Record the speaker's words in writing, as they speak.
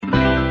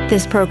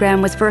This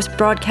program was first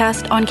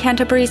broadcast on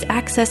Canterbury's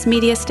access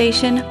media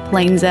station,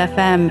 Plains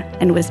FM,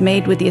 and was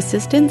made with the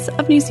assistance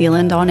of New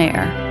Zealand On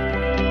Air.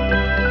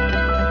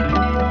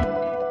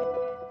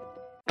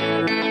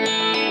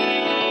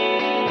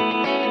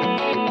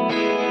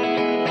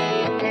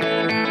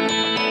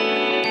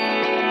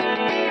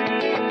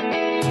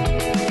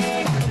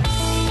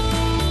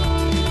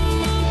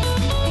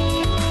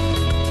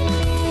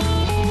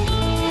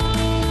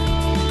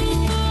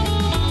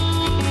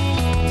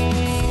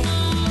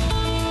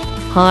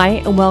 Hi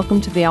and welcome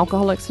to the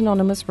Alcoholics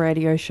Anonymous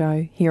radio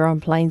show here on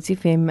Plains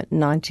FM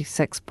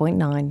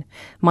 96.9.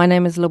 My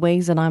name is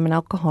Louise and I'm an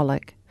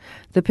alcoholic.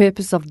 The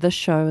purpose of this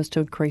show is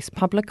to increase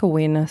public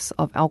awareness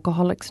of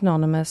Alcoholics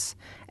Anonymous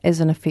as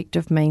an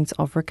effective means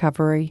of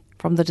recovery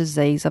from the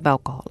disease of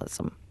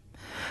alcoholism.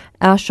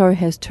 Our show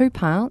has two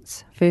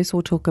parts. First,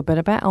 we'll talk a bit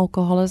about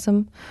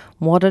alcoholism,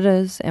 what it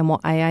is and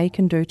what AA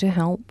can do to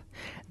help.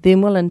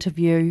 Then we'll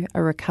interview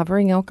a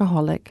recovering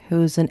alcoholic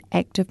who is an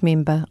active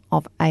member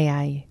of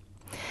AA.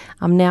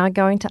 I'm now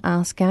going to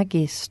ask our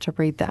guests to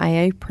read the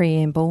AA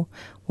preamble,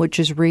 which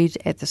is read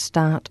at the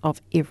start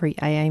of every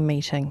AA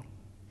meeting.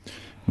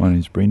 My name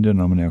is Brendan,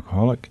 I'm an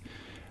alcoholic.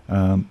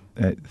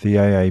 At the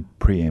AA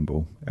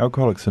preamble,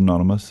 Alcoholics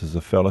Anonymous is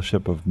a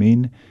fellowship of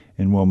men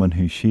and women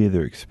who share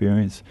their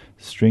experience,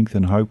 strength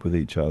and hope with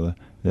each other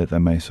that they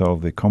may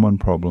solve their common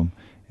problem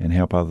and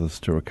help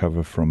others to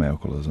recover from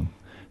alcoholism.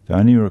 The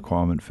only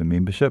requirement for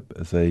membership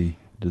is a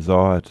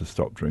desire to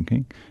stop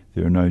drinking.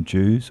 There are no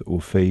dues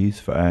or fees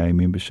for AA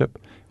membership.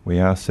 We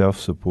are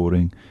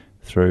self-supporting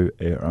through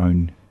our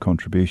own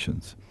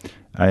contributions.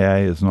 AA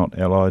is not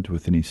allied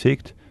with any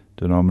sect,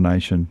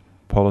 denomination,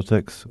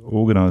 politics,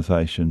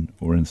 organisation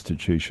or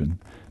institution,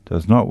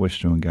 does not wish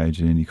to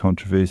engage in any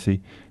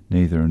controversy,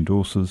 neither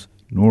endorses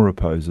nor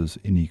opposes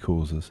any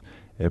causes.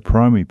 Our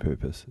primary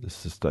purpose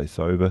is to stay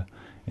sober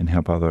and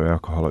help other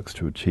alcoholics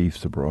to achieve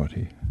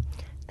sobriety.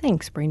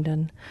 Thanks,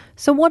 Brendan.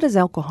 So what is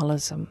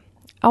alcoholism?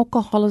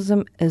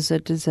 Alcoholism is a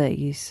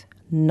disease,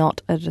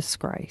 not a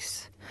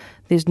disgrace.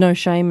 There's no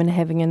shame in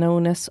having an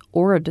illness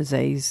or a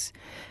disease.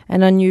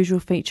 An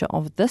unusual feature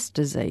of this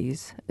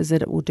disease is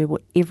that it will do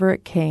whatever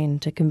it can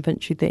to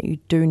convince you that you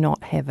do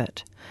not have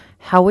it.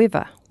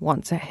 However,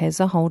 once it has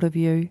a hold of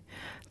you,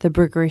 the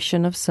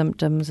progression of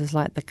symptoms is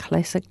like the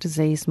classic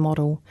disease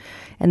model,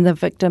 and the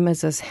victim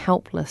is as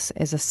helpless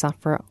as a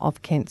sufferer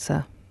of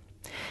cancer.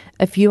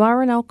 If you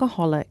are an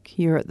alcoholic,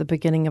 you're at the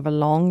beginning of a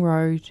long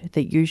road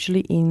that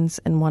usually ends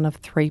in one of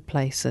three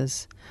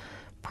places: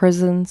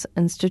 prisons,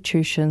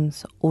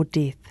 institutions, or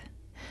death.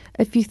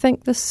 If you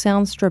think this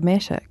sounds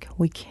dramatic,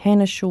 we can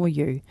assure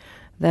you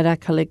that our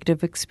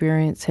collective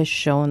experience has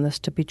shown this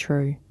to be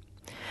true.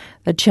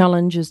 The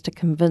challenge is to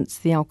convince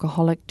the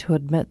alcoholic to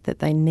admit that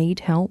they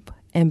need help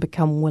and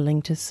become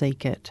willing to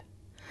seek it.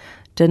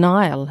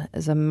 Denial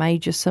is a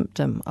major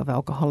symptom of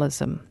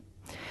alcoholism.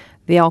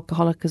 The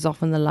alcoholic is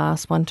often the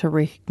last one to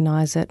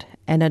recognise it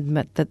and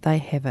admit that they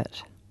have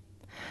it.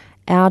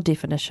 Our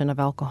definition of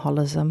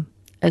alcoholism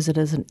is it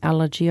is an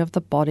allergy of the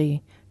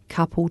body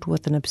coupled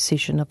with an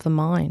obsession of the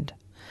mind.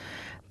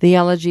 The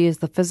allergy is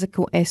the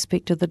physical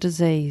aspect of the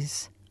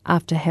disease.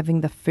 After having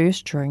the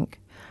first drink,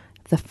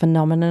 the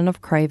phenomenon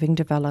of craving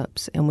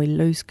develops and we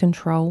lose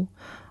control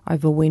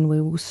over when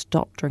we will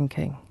stop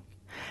drinking.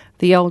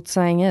 The old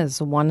saying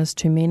is, 1 is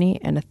too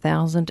many and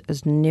 1,000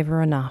 is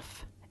never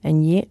enough.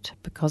 And yet,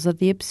 because of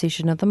the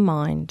obsession of the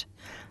mind,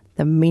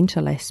 the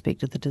mental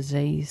aspect of the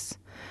disease,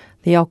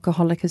 the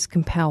alcoholic is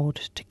compelled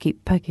to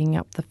keep picking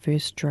up the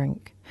first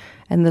drink,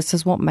 and this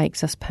is what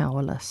makes us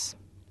powerless.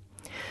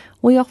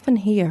 We often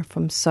hear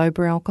from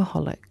sober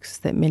alcoholics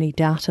that many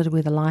doubted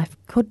whether life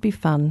could be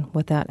fun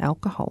without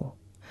alcohol.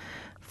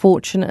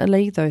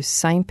 Fortunately, those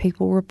same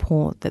people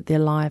report that their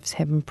lives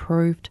have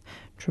improved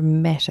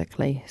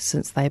dramatically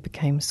since they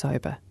became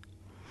sober.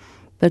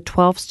 The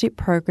 12-step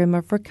program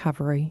of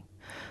recovery,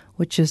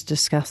 which is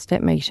discussed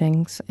at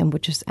meetings and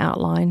which is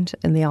outlined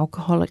in the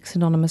Alcoholics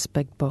Anonymous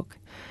Big Book,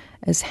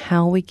 is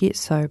how we get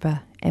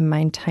sober and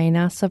maintain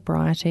our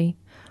sobriety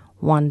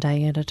one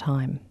day at a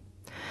time.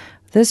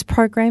 This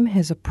program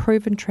has a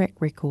proven track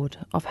record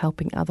of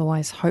helping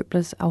otherwise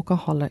hopeless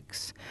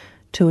alcoholics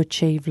to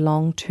achieve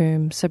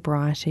long-term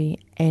sobriety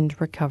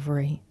and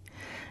recovery.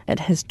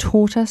 It has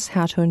taught us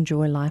how to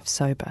enjoy life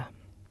sober.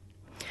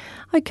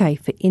 Okay,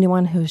 for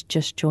anyone who has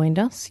just joined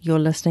us, you're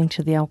listening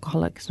to the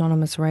Alcoholics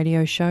Anonymous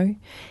radio show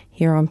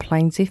here on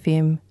Plains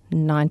FM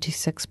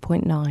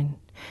 96.9.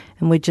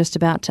 And we're just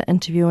about to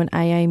interview an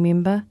AA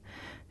member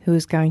who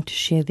is going to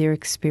share their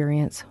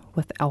experience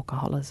with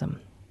alcoholism.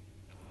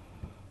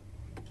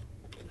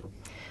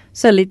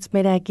 So let's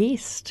meet our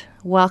guest.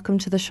 Welcome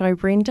to the show,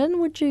 Brendan.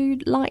 Would you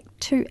like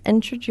to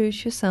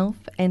introduce yourself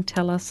and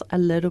tell us a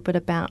little bit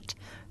about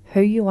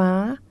who you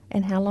are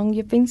and how long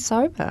you've been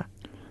sober?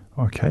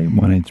 Okay,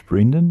 my name's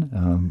Brendan.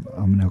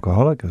 I'm an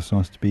alcoholic. It's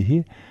nice to be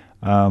here.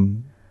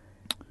 I'm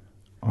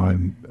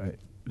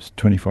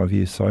 25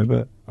 years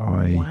sober.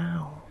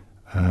 Wow.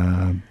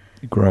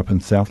 Grew up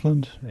in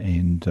Southland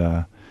and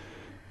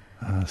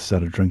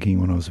started drinking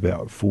when I was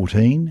about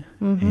 14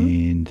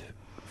 and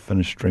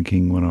finished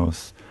drinking when I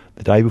was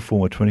the day before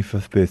my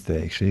 25th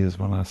birthday. Actually, was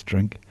my last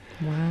drink.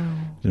 Wow.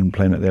 Didn't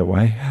plan it that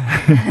way.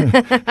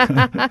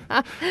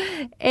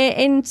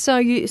 and so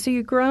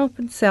you grew up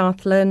in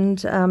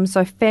Southland.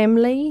 So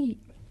family.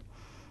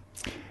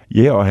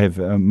 Yeah, I have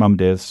mum,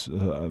 dad's.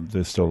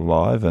 They're still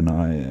alive, and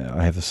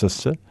I have a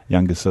sister,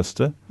 younger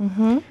sister.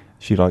 Mm-hmm.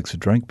 She likes a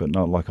drink, but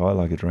not like I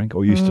like a drink,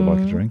 or used to like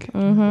a drink.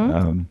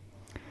 Mm-hmm.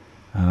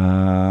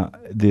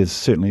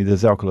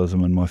 There's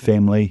alcoholism in my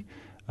family,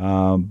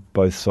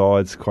 both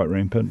sides, quite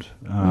rampant.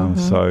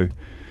 So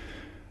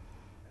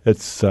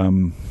it's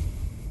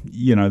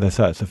they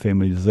say it's a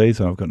family disease,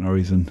 and I've got no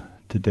reason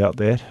to doubt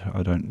that.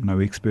 I don't know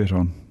expert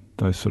on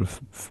those sort of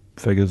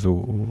figures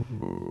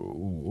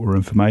or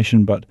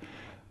information, but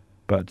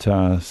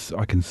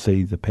I can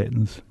see the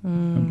patterns.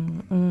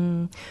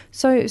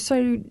 So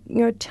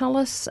tell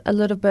us a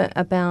little bit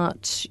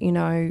about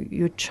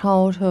your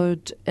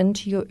childhood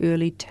into your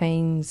early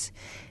teens,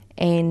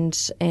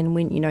 and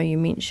when you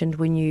mentioned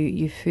when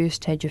you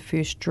first had your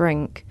first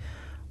drink.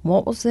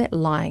 What was that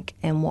like,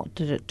 and what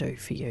did it do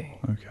for you?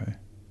 Okay.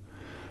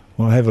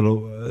 Well, I have a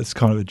little. It's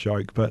kind of a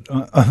joke, but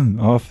I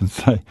often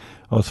say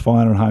I was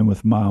fine at home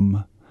with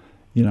mum,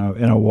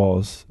 and I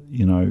was,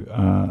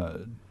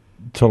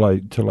 till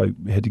I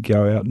had to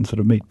go out and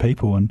sort of meet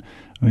people. And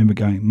I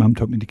remember mum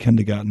took me to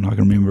kindergarten. I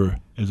can remember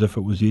as if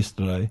it was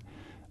yesterday,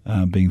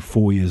 being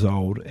 4 years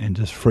old and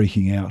just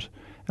freaking out.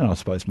 And I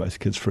suppose most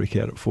kids freak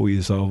out at 4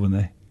 years old when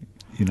they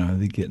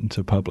get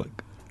into the public.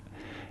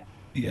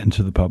 And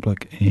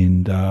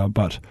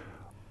but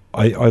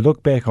I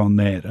look back on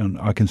that,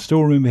 and I can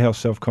still remember how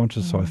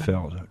self-conscious I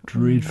felt,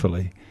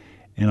 dreadfully.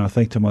 And I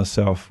think to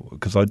myself,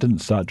 because I didn't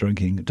start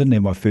drinking, didn't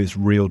have my first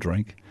real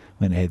drink.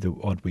 I mean, I had the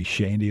odd wee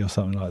shandy or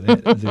something like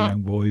that as a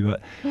young boy,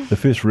 but the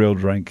first real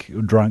drunk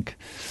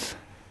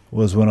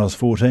was when I was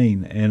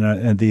 14,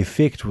 and the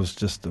effect was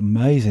just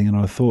amazing. And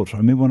I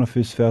remember when I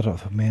first felt it, I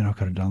thought, man, I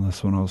could have done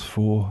this when I was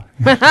 4.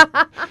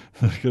 I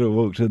could have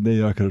walked in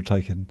there, I could have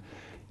taken,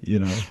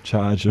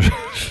 charge of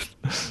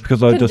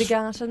because I just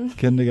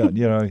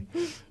kindergarten,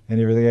 and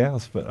everything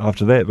else. But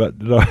after that,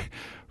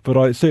 but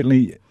I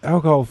certainly,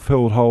 alcohol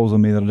filled holes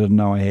in me that I didn't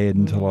know I had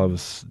until I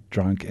was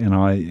drunk, and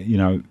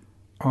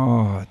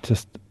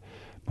just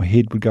my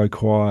head would go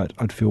quiet.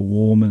 I'd feel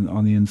warm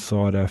on the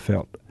inside. I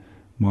felt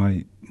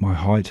my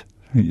height,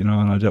 and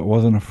I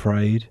wasn't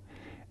afraid,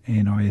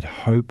 and I had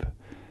hope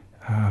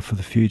for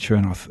the future,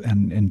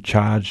 and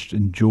charged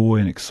in joy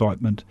and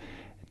excitement.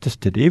 It just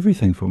did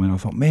everything for me. And I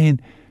thought, man,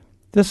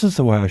 this is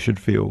the way I should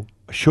feel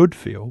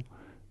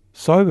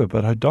sober,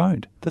 but I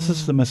don't. This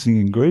is the missing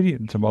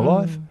ingredient to my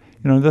life.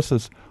 I'm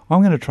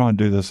going to try and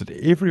do this at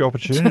every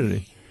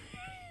opportunity.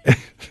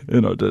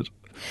 And I did.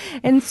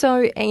 And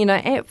so,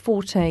 at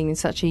 14,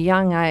 such a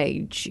young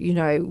age,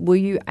 were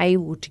you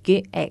able to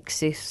get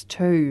access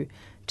to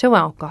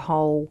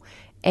alcohol,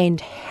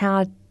 and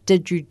how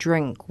did you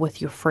drink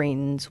with your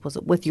friends? Was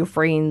it with your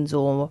friends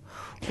or?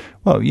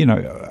 Well,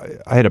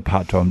 I had a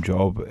part-time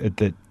job at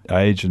that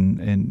age,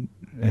 and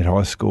at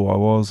high school I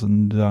was,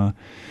 and I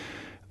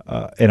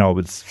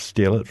would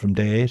steal it from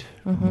Dad,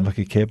 like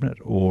a cabinet,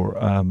 or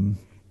a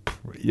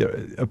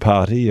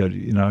party.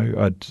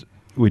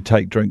 We'd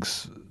take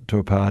drinks to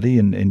a party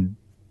and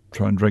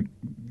try and drink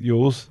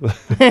yours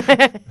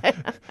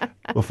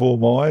before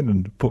mine,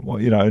 and put my,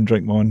 and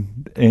drink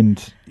mine,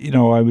 and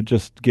I would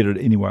just get it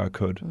any way I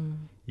could.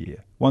 Yeah.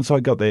 Once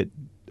I got that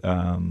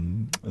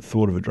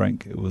thought of a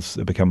drink,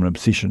 it became an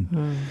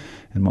obsession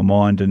in my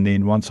mind, and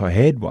then once I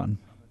had one,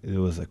 there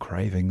was a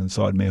craving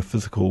inside me, a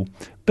physical,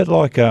 bit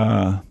like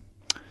kind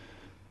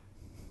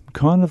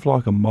of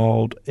like a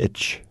mild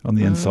itch on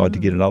the inside to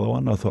get another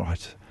one. I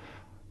thought,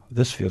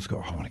 this feels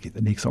good. I want to get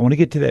the next. I want to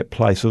get to that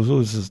place. There was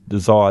always this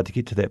desire to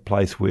get to that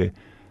place where,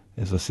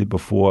 as I said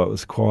before, it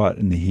was quiet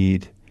in the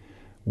head,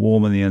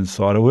 warm in the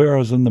inside. Or where I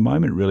was in the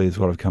moment, really, is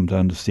what I've come to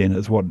understand.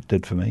 It's what it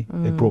did for me.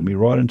 It brought me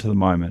right into the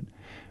moment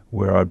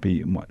where I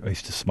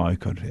used to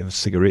smoke. I'd have a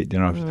cigarette,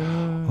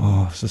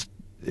 it's just,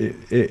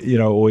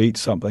 or eat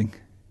something.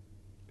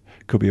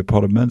 Could be a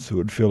pot of mince. It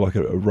would feel like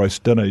a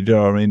roast dinner. You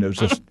know what I mean? It was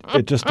just,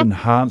 it just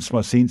enhanced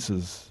my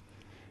senses.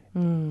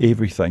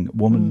 Everything.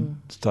 Woman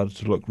started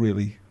to look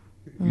really,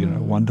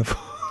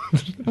 wonderful.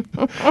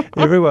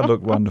 Everyone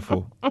looked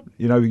wonderful.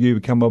 You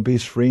become my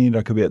best friend.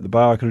 I could be at the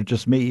bar. I could have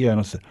just met you,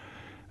 and I'd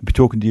be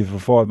talking to you for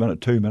 5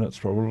 minutes, 2 minutes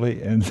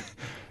probably. And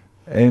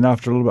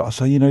after a little bit, I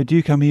say, do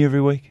you come here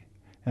every week?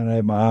 And I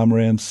had my arm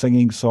around,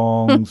 singing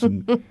songs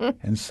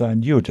and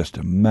saying, you're just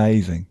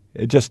amazing.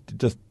 It just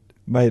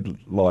made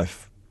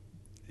life,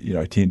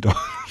 10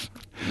 times.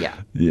 Yeah.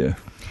 Yeah.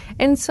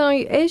 And so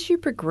as you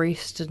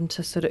progressed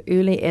into sort of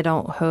early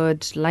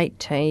adulthood, late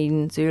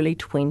teens, early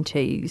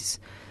 20s,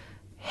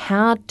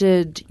 how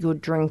did your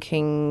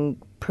drinking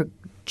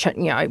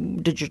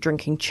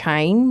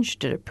change?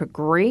 Did it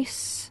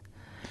progress?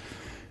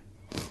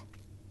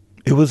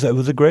 It was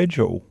a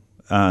gradual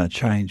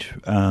change.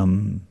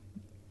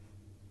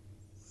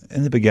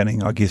 In the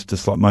beginning, I guess,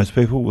 just like most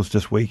people, was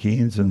just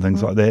weekends and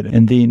things like that.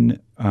 And then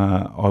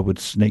I would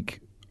sneak.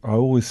 I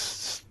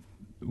always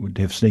would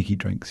have sneaky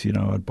drinks.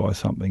 I'd buy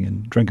something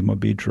and drink in my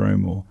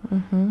bedroom, or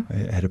I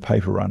had a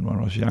paper run when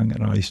I was young,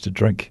 and I used to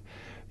drink,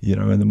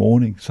 in the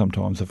morning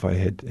sometimes if I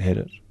had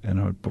it,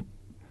 and I'd put,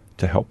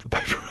 to help the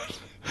paper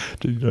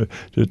run,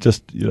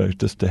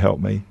 just to help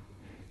me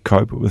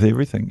cope with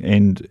everything,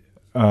 and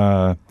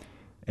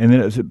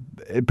then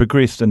it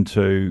progressed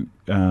into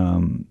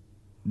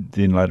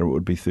then later it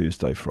would be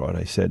Thursday,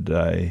 Friday,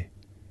 Saturday,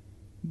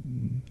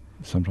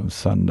 sometimes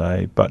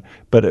Sunday, but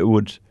it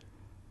would,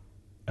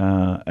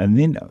 and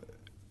then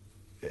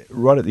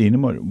right at the end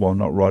of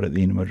not right at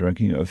the end of my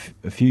drinking, a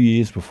few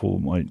years before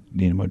the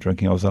end of my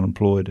drinking, I was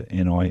unemployed,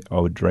 and I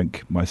would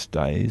drink most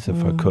days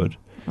if I could,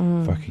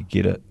 if I could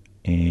get it,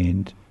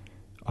 and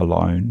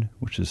alone,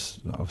 which is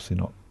obviously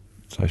not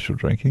social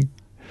drinking,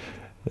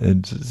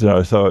 and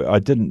so I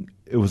didn't.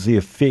 It was the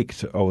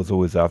effect I was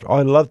always after.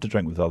 I loved to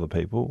drink with other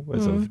people,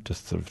 as I've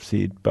just sort of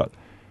said, but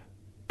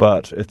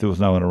if there was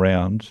no one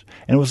around,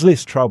 and it was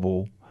less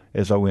trouble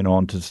as I went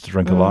on to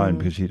drink alone,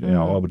 because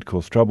I would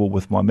cause trouble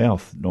with my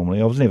mouth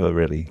normally. I was never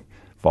really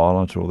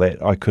violent or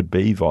that. I could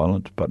be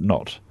violent, but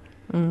not.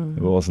 It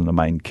wasn't the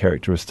main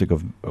characteristic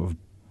of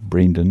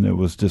Brendan. It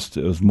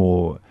was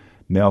more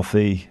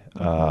mouthy,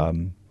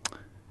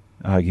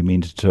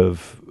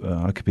 argumentative.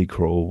 I could be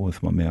cruel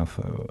with my mouth.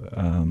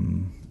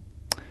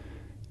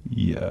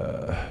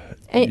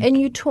 And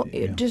you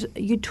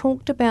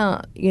talked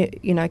about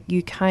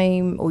you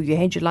came, or you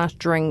had your last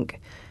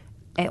drink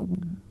at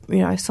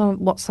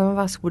what some of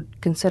us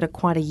would consider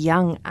quite a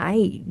young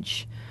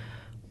age.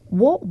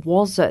 What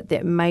was it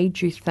that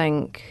made you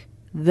think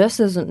this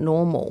isn't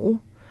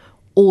normal,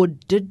 or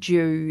did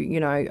you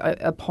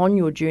upon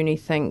your journey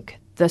think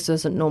this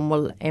isn't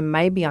normal and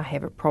maybe I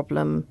have a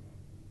problem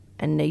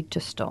and need to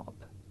stop?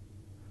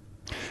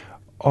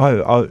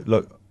 I've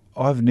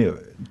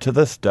never, to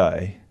this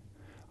day,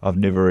 I've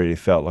never really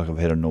felt like I've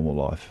had a normal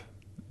life.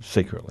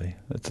 Secretly,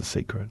 it's a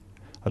secret.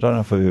 I don't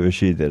know if I've ever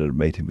shared that at a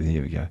meeting, but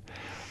here we go.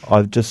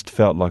 I've just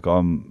felt like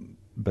I'm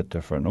a bit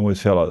different. I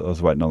always felt like I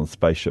was waiting on the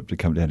spaceship to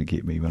come down to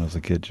get me when I was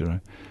a kid.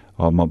 You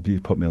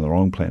put me on the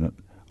wrong planet.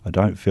 I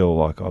don't feel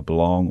like I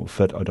belong or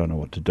fit. I don't know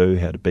what to do,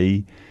 how to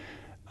be.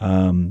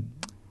 And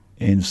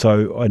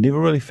so I never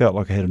really felt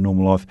like I had a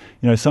normal life.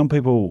 Some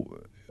people,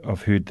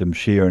 I've heard them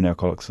share in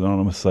Alcoholics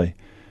Anonymous, they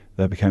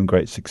became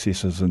great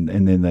successes, and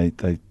then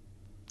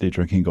their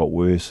drinking got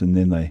worse, and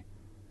then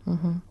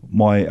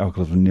my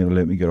alcoholism never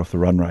let me get off the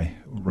runway.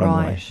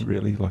 Right.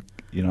 Really,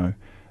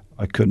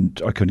 I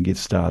couldn't get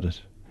started.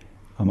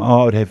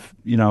 I would have,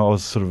 I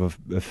was sort of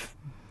the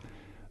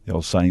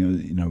old saying,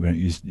 we don't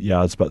use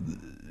yards, but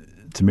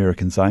it's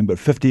American saying, but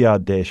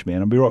 50-yard dash,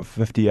 man. I'd be right for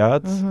 50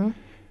 yards.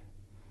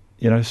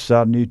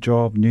 Start a new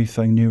job, new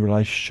thing, new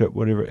relationship,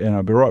 whatever, and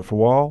I'd be right for a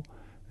while,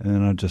 and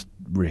then I'd just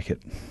wreck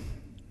it.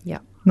 Yeah.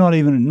 Not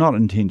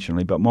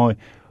intentionally, but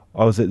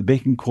I was at the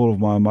beck and call of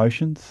my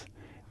emotions,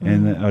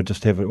 and I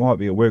just have it. Might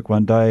be at work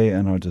one day,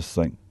 and I just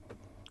think,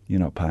 you're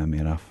not paying me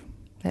enough.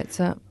 That's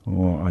it.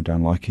 Or I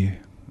don't like you,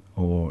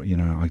 or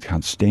I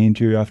can't stand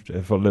you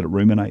if I let it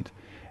ruminate,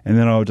 and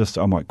then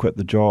I might quit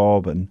the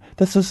job. And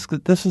this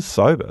is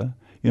sober,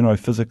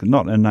 physically,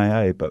 not in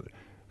AA, but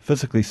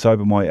physically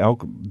sober.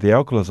 The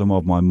alcoholism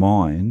of my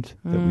mind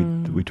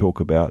that we talk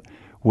about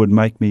would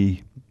make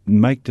me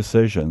make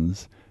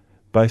decisions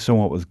based on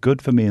what was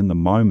good for me in the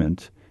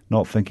moment,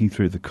 not thinking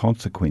through the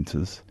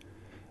consequences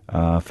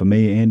for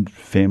me and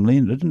family.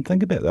 And I didn't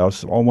think about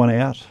that. I want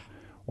out.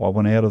 I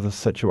want out of this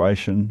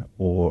situation,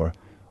 or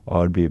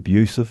I'd be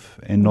abusive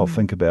and not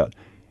think about,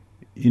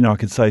 I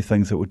could say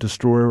things that would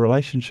destroy a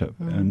relationship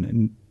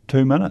in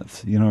 2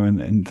 minutes,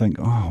 and think,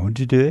 oh, what did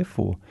you do that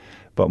for?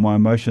 But my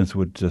emotions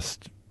would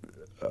just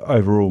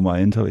overrule my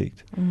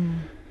intellect.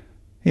 I'm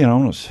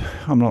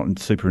not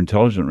super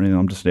intelligent, really.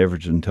 I'm just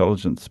average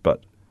intelligence,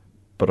 but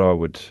I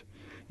would,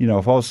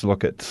 if I was to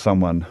look at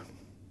someone,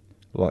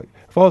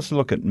 if I was to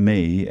look at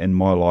me and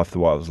my life the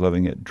way I was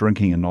living it,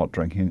 drinking and not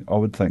drinking, I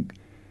would think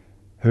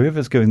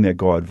whoever's giving that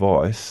guy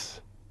advice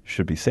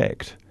should be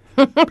sacked.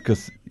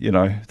 Because,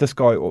 this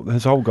guy,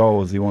 his whole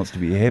goal is he wants to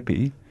be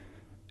happy,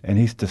 and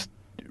he's just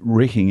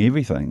wrecking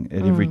everything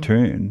at every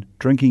turn,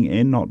 drinking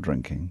and not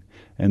drinking.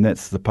 And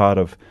that's the part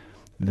of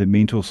the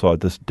mental side,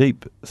 this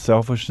deep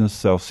selfishness,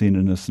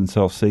 self-centeredness and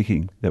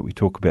self-seeking that we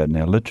talk about in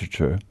our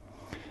literature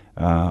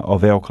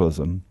of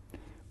alcoholism,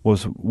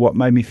 was what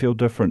made me feel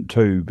different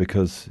too,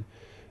 because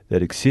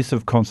that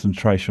excessive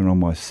concentration on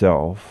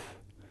myself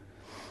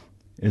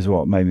is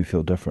what made me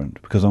feel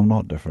different, because I'm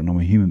not different. I'm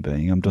a human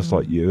being. I'm just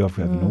like you. I have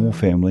a normal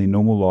family,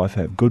 normal life.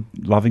 I have good,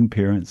 loving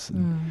parents,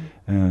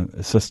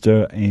 a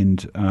sister,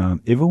 and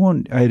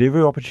everyone. I had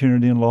every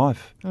opportunity in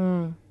life,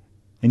 and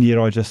yet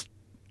I just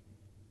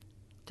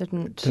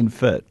didn't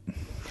fit.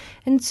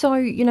 And so,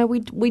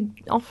 we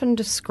often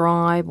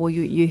describe, or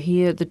you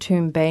hear the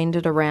term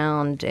bandied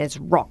around as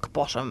rock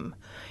bottom.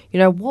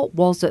 What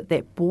was it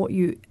that brought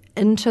you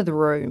into the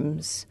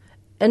rooms,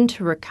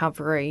 into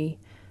recovery,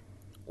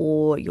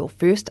 or your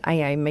first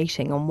AA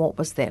meeting, and what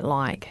was that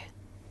like?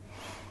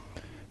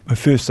 My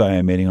first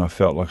AA meeting, I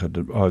felt like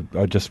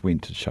I just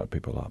went to shut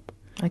people up.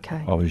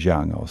 Okay. I was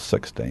young. I was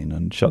 16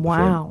 and shut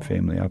Wow. the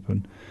family up.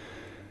 And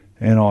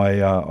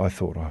I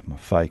thought, I'm a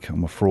fake,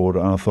 I'm a fraud.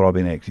 And I thought I'd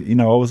been acting.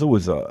 I was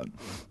always the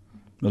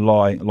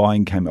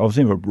lying came. I was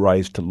never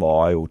raised to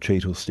lie or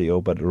cheat or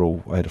steal, but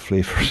I had a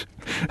flair for it.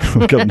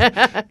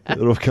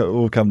 It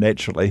all come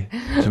naturally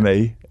to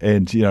me,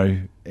 and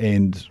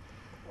and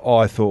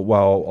I thought,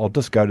 well, I'll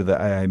just go to the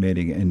AA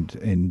meeting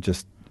and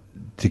just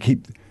to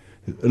keep.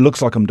 It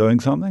looks like I'm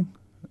doing something,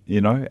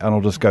 and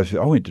I'll just go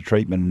through. I went to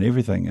treatment and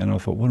everything, and I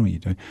thought, what am you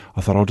doing?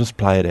 I thought I'll just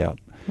play it out.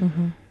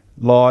 Mm-hmm.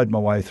 Lied my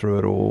way through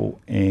it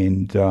all,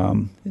 and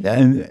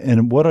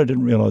what I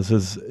didn't realise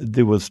is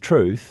there was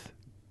truth.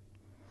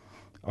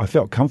 I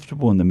felt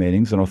comfortable in the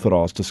meetings, and I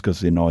thought, it's just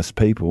because they're nice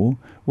people,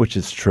 which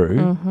is true.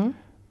 Mm-hmm.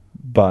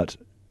 But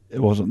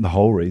it wasn't the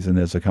whole reason,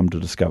 as I come to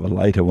discover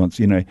later. Once,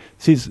 it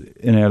says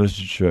in our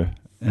literature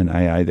in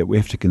AA that we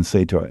have to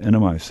concede to our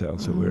innermost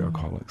selves that we're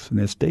alcoholics, and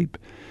that's deep,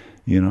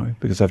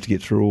 because I have to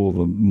get through all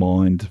the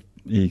mind,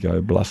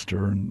 ego,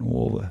 bluster, and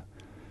all the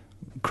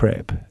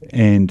crap.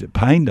 And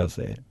pain does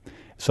that.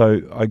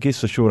 So I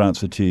guess the short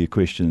answer to your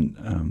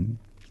question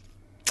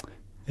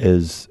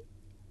is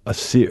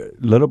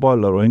little by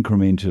little,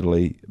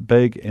 incrementally,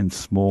 big and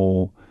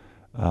small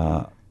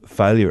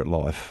failure at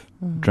life,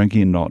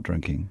 drinking and not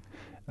drinking,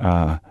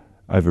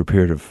 over a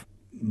period of,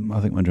 I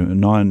think,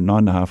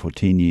 9.5 or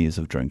 10 years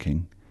of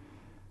drinking,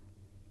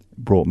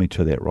 brought me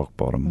to that rock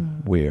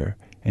bottom where,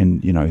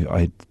 I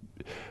had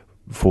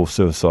 4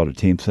 suicide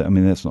attempts. I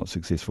mean, that's not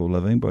successful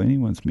living by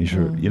anyone's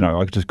measure.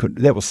 I just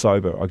couldn't. That was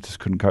sober. I just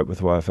couldn't cope with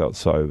the way I felt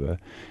sober,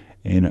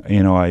 and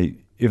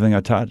everything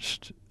I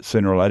touched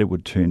sooner or later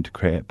would turn to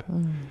crap.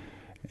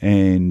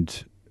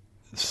 And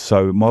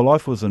so my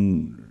life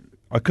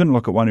I couldn't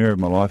look at one area of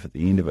my life at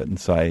the end of it and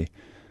say,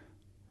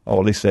 at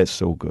least that's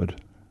still good.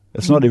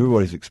 It's not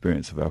everybody's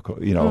experience of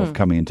alcohol, of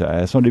coming into AA.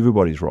 It's not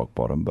everybody's rock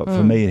bottom. But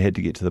for me, it had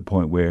to get to the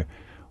point where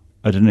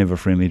I didn't have a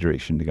friendly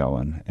direction to go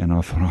in. And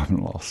I thought, I'm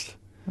lost.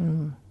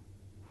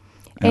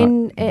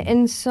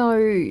 And so,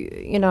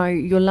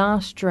 your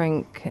last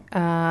drink,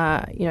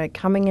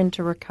 coming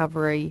into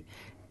recovery,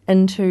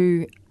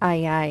 into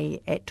AA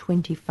at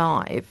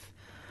 25,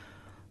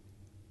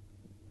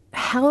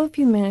 how have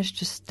you managed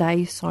to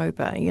stay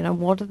sober?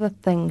 What are the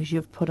things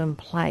you've put in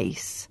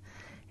place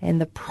and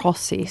the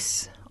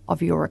process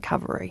of your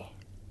recovery?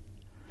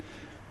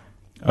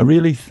 I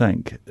really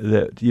think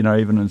that,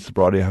 even in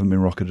sobriety, I haven't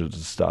been rocketed to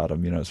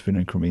stardom. It's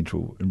been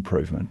incremental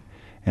improvement.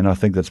 And I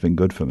think that's been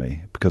good for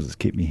me because it's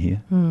kept me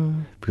here.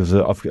 Because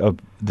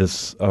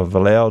I've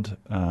allowed,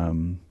 I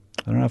don't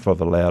know if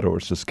I've allowed or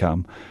it's just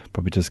come,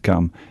 probably just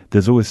come.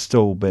 There's always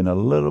still been a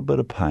little bit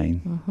of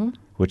pain,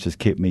 which has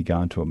kept me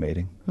going to a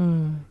meeting.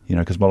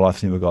 Because my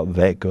life's never got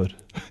that good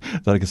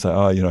that I can say,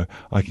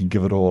 I can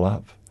give it all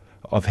up.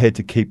 I've had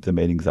to keep the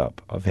meetings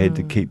up. I've had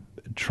to keep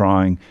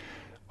trying.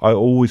 I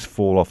always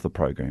fall off the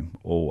program,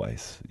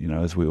 always,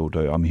 as we all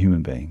do. I'm a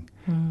human being.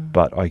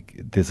 But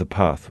there's a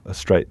path, a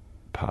straight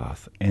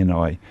path, and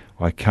I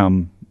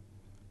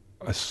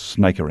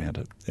snake around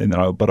it,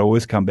 but I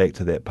always come back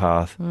to that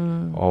path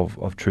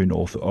of true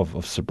north,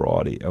 of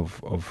sobriety,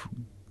 of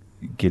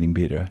getting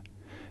better.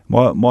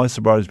 My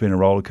sobriety's been a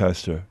roller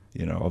coaster,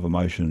 of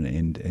emotion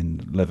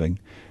and living,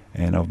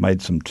 and I've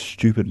made some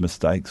stupid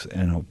mistakes,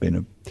 and I've been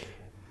a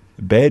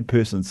bad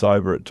person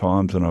sober at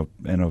times, and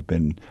I've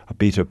been a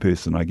better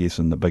person, I guess,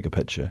 in the bigger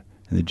picture,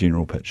 in the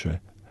general picture.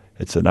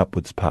 It's an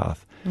upwards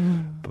path,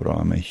 but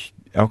I'm a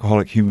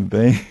alcoholic human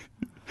being.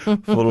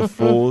 Full of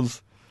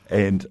flaws,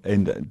 and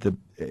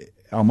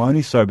I'm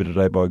only sober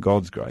today by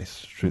God's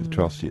grace through the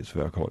 12 steps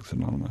of Alcoholics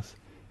Anonymous,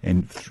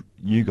 and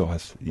you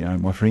guys,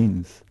 my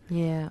friends.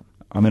 Yeah.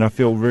 I mean, I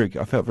felt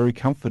very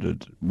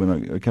comforted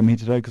when I come here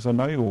today because I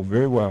know you all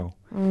very well,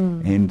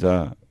 and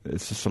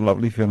it's just a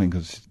lovely feeling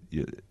because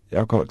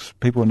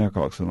people in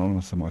Alcoholics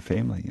Anonymous are my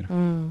family.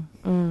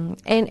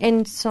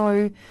 And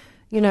so,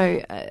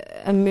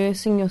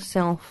 immersing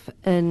yourself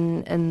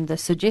in the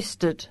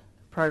suggested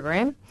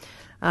program.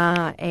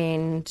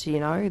 And,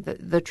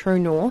 the true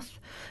north,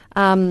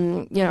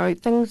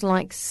 things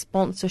like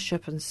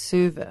sponsorship and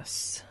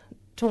service.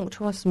 Talk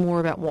to us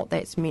more about what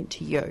that's meant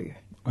to you.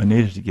 I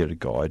needed to get a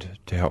guide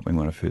to help me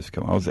when I first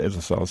came. I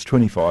was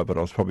 25, but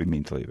I was probably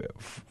mentally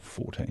about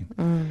 14.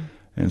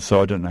 And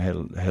so I didn't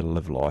know how to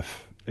live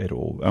life at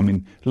all. I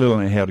mean, let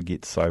alone how to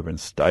get sober and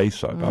stay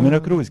sober. I mean, I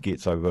could always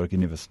get sober, but I could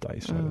never stay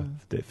sober.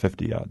 That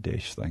 50-yard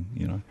dash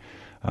thing,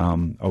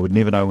 I would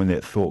never know when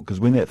that thought, because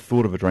when that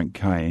thought of a drink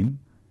came,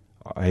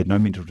 I had no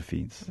mental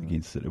defence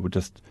against it.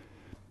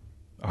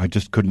 I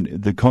just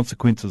couldn't. The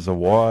consequences of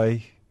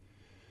why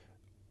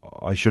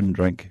I shouldn't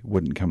drink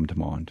wouldn't come to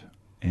mind,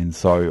 and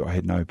so I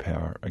had no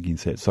power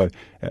against that. So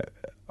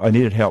I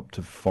needed help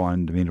to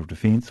find mental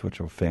defence, which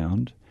I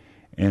found,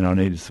 and I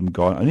needed some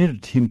guidance. I needed a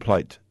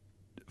template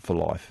for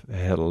life,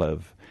 how to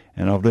live,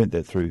 and I've learnt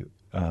that through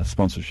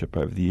sponsorship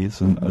over the years.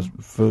 And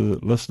for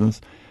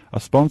listeners, a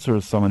sponsor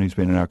is someone who's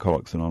been in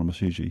Alcoholics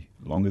Anonymous usually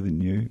longer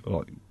than you.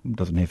 It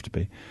doesn't have to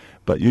be,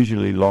 but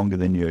usually longer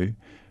than you,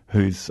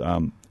 who's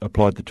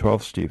applied the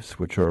 12 steps,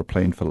 which are a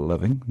plan for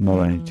living, not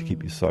only to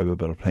keep you sober,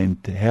 but a plan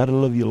to how to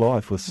live your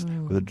life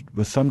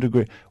with some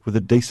degree, with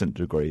a decent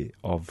degree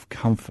of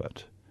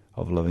comfort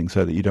of living,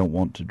 so that you don't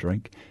want to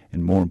drink,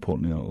 and more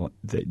importantly,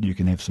 that you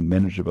can have some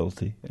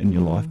manageability in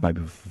your life,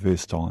 maybe for the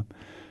first time.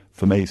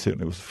 For me,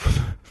 certainly it was for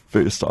the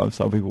first time.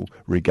 Some people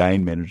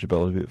regain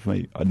manageability, but for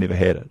me, I never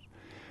had it.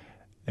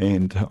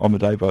 And I'm a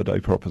day-by-day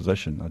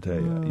proposition, I tell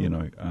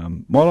you.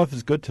 My life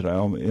is good today.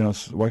 I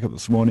woke up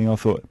this morning, I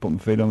thought, put my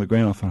feet on the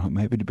ground, I thought, I'm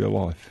happy to be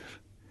alive.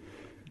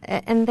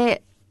 And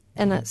that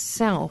in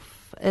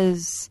itself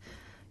is,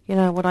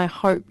 what I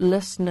hope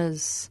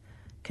listeners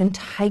can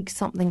take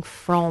something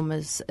from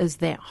is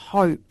that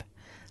hope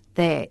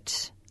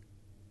that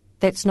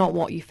that's not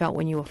what you felt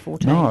when you were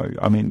 14. No,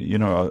 I mean,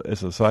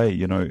 as I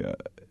say,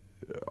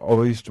 I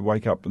used to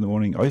wake up in the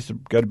morning, I used to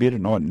go to bed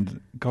at night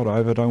and, God, I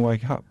hope I don't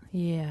wake up.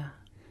 Yeah.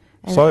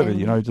 Sober, and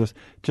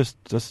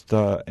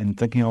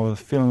thinking I was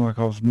feeling like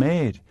I was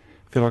mad.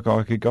 Feel like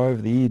I could go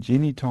over the edge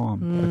any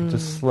time. I could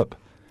just slip.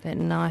 That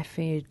knife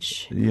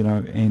edge.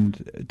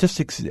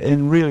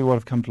 And really what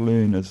I've come to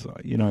learn is,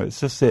 it's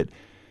just that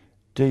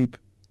deep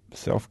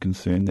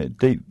self-concern, that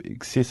deep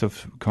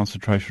excessive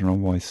concentration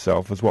on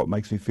myself is what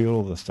makes me feel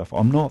all this stuff.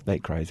 I'm not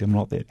that crazy. I'm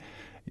not that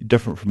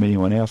different from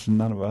anyone else, and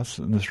none of us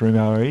in this room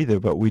are either,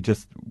 but we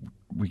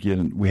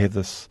have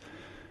this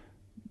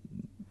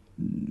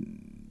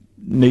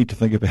need to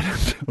think about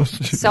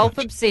ourselves.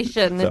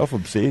 Self-obsession.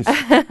 Self-obsessed.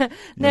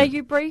 Now,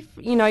 you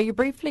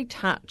briefly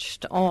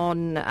touched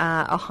on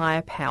a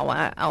higher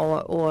power,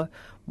 or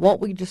what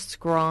we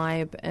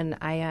describe in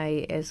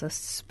AA as a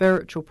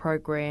spiritual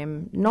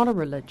program, not a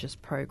religious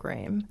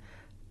program.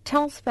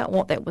 Tell us about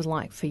what that was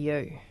like for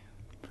you.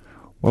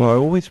 Well, I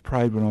always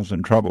prayed when I was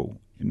in trouble,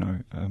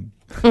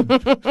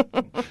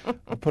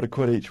 I put a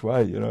quid each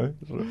way,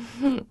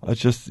 I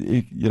just,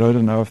 I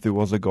didn't know if there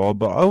was a God,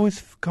 but I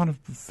always kind of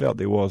felt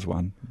there was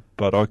one.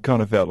 But I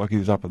kind of felt like he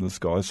was up in the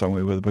sky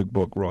somewhere with a big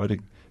book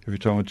writing every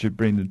time I should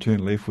Brendan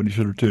turn left when he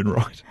should have turned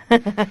right.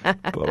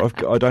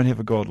 But I don't have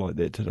a God like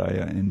that today,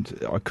 and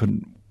I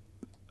couldn't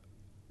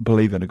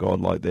believe in a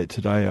God like that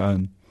today.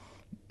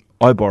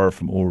 I borrow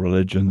from all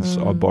religions.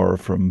 I borrow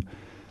from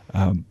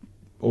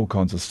all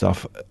kinds of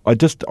stuff. I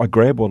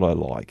grab what I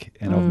like,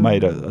 and I've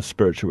made a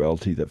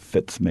spirituality that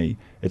fits me.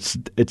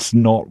 It's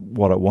not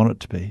what I want it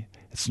to be.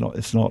 It's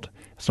not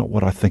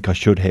what I think I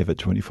should have at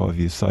 25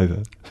 years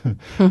sober.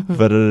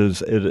 But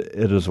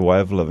it is a way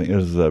of living. It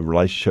is a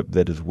relationship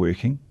that is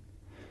working.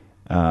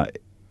 I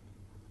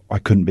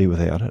couldn't be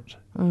without it.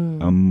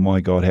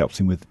 My God helps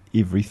him with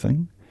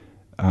everything,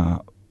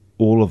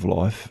 all of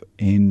life,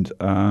 and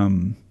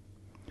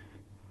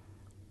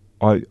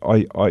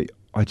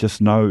I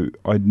just know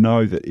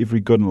that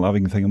every good and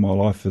loving thing in my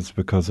life is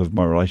because of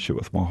my relationship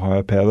with my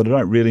higher power, that I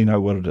don't really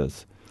know what it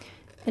is.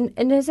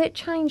 And has that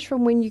changed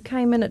from when you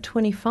came in at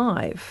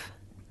 25?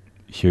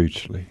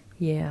 Hugely.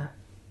 Yeah.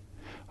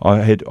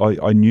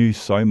 I knew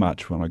so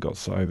much when I got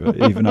sober,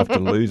 even after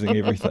losing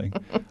everything.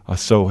 I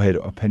still had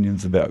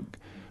opinions about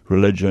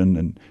religion,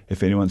 and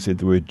if anyone said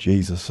the word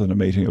Jesus in a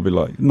meeting, I'd be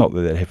like, not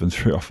that happens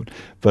very often,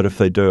 but if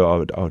they do, I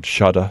would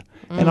shudder.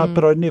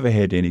 But I'd never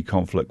had any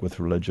conflict with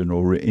religion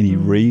or any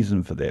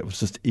reason for that. It was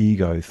just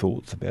ego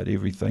thoughts about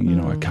everything.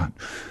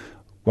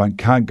 I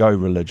can't go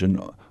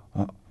religion.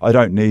 I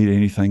don't need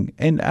anything.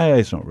 And AA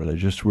is not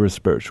religious. We're a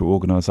spiritual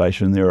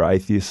organisation. There are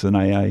atheists in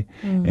AA,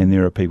 and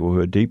there are people who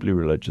are deeply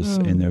religious,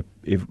 and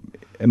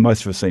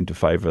most of us seem to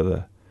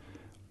favour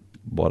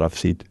what I've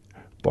said,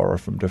 borrow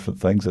from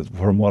different things,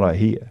 from what I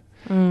hear.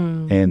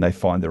 And they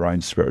find their own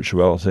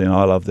spirituality. And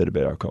I love that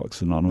about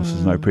Alcoholics Anonymous.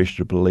 There's no pressure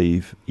to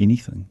believe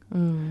anything.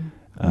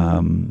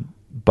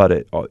 But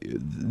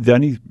the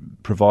only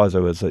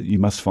proviso is that you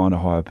must find a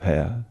higher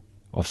power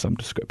of some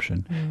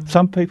description.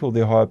 Some people,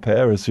 their higher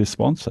power is their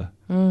sponsor.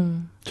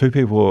 Two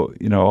people,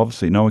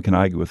 obviously no one can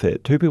argue with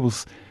that. Two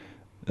people's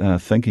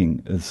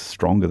thinking is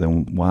stronger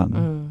than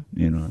one,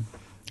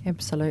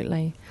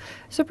 Absolutely.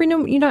 So,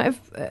 Brendan,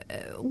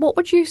 what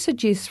would you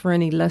suggest for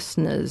any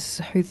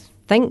listeners who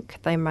think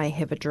they may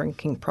have a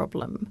drinking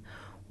problem?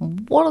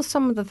 What are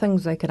some of the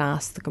things they could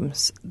ask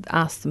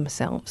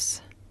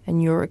themselves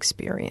in your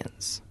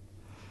experience?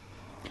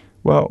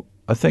 Well,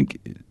 I think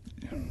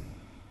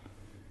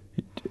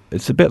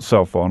it's about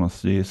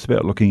self-honesty. It's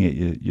about looking at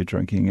your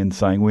drinking and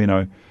saying,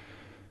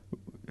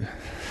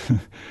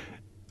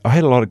 I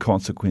had a lot of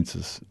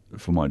consequences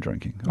for my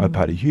drinking. I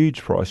paid a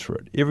huge price for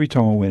it. Every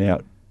time I went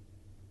out,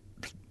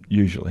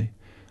 usually,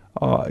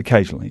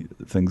 occasionally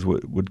things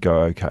would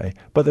go okay,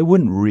 but they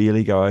wouldn't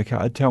really go okay.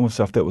 I'd tell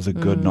myself that was a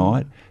good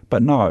night,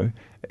 but no,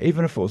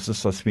 even if it was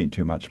just I spent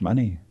too much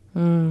money,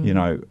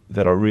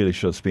 that I really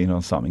should have spent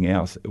on something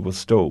else, it was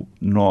still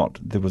not,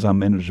 there was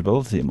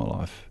unmanageability in my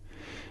life,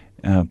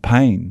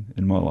 pain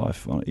in my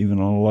life, even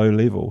on a low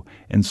level.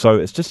 And so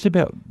it's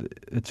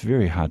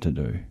very hard to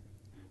do.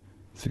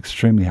 It's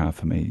extremely hard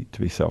for me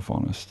to be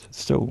self-honest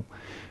still,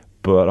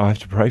 but I have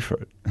to pray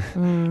for it.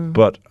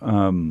 But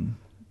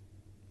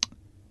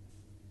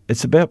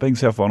it's about being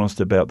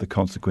self-honest about the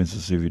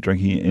consequences of your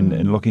drinking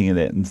and looking at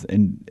that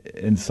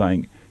and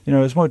saying,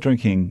 is my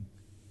drinking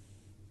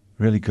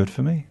really good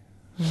for me?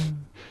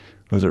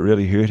 Or is it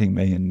really hurting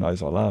me and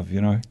those I love,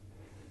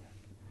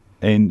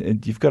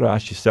 And you've got to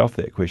ask yourself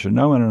that question.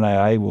 No one in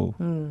AA will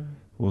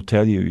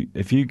tell you.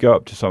 If you go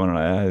up to someone in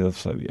AA, they'll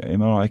say,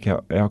 am I like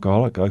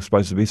alcoholic? I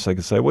suppose the best they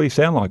could say, well, you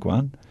sound like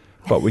one,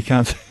 but we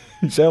can't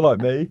you sound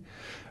like me.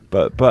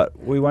 But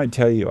we won't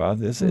tell you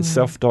others. It's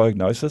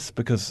self-diagnosis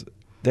because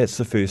that's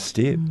the first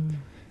step.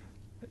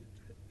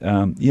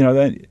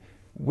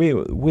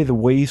 Where the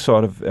we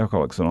side of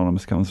Alcoholics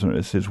Anonymous comes from,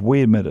 it says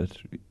we admitted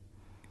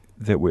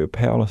that we're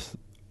powerless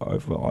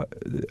over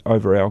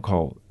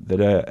alcohol,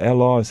 that our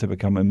lives have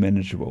become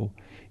unmanageable,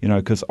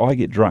 because I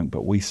get drunk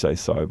but we stay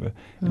sober.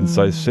 And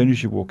so as soon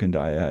as you walk into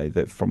AA,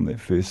 that from that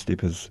first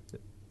step is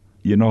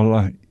you're not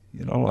alone.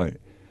 You're not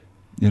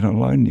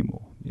alone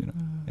anymore,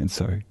 And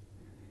so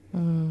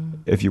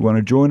if you want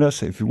to join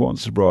us, if you want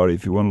sobriety,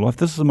 if you want life,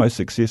 this is the most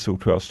successful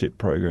 12-step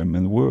program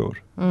in the world.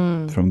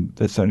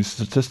 That's the only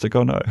statistic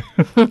I know.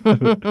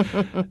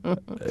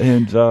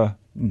 And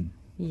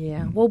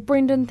yeah. Well,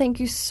 Brendan, thank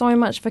you so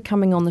much for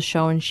coming on the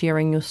show and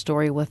sharing your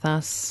story with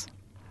us.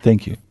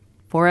 Thank you.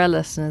 For our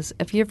listeners,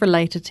 if you've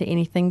related to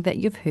anything that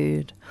you've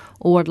heard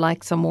or would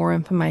like some more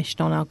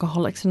information on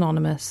Alcoholics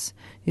Anonymous,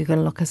 you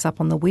can look us up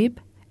on the web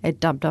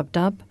at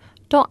www.aa.org.nz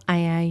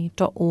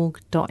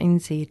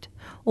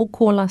or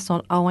call us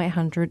on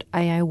 0800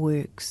 AA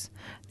Works.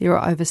 There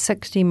are over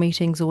 60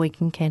 meetings a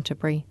week in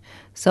Canterbury,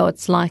 so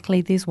it's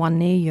likely there's one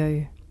near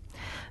you.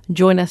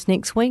 Join us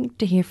next week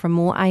to hear from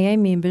more AA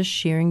members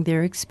sharing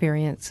their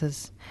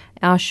experiences.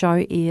 Our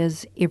show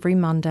airs every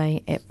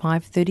Monday at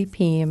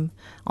 5:30pm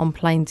on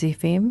Plains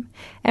FM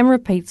and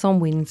repeats on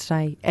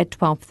Wednesday at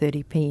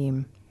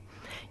 12:30pm.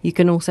 You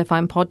can also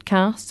find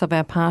podcasts of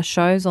our past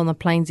shows on the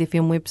Plains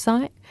FM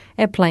website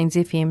at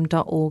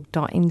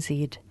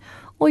plainsfm.org.nz,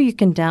 or you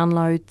can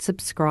download,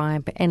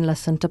 subscribe and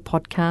listen to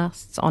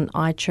podcasts on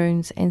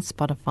iTunes and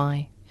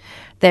Spotify.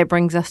 That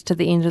brings us to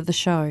the end of the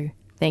show.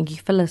 Thank you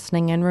for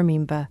listening, and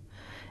remember,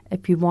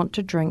 if you want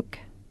to drink,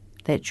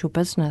 that's your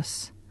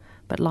business.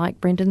 But like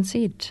Brendan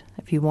said,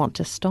 if you want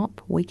to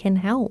stop, we can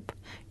help.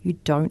 You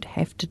don't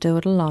have to do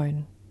it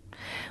alone.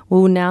 We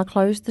will now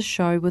close the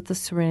show with the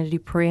Serenity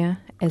Prayer,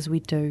 as we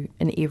do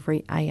in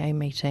every AA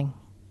meeting.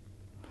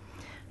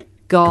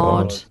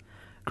 God,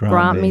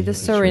 grant me the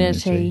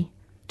serenity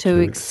to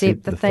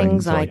accept the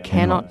things I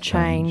cannot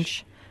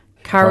change,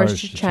 courage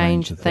to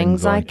change the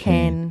things I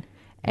can,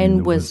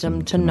 and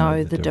wisdom to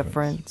know the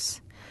difference.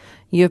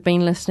 You have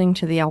been listening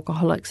to the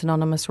Alcoholics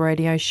Anonymous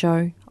radio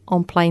show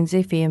on Plains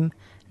FM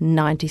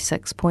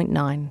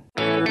 96.9.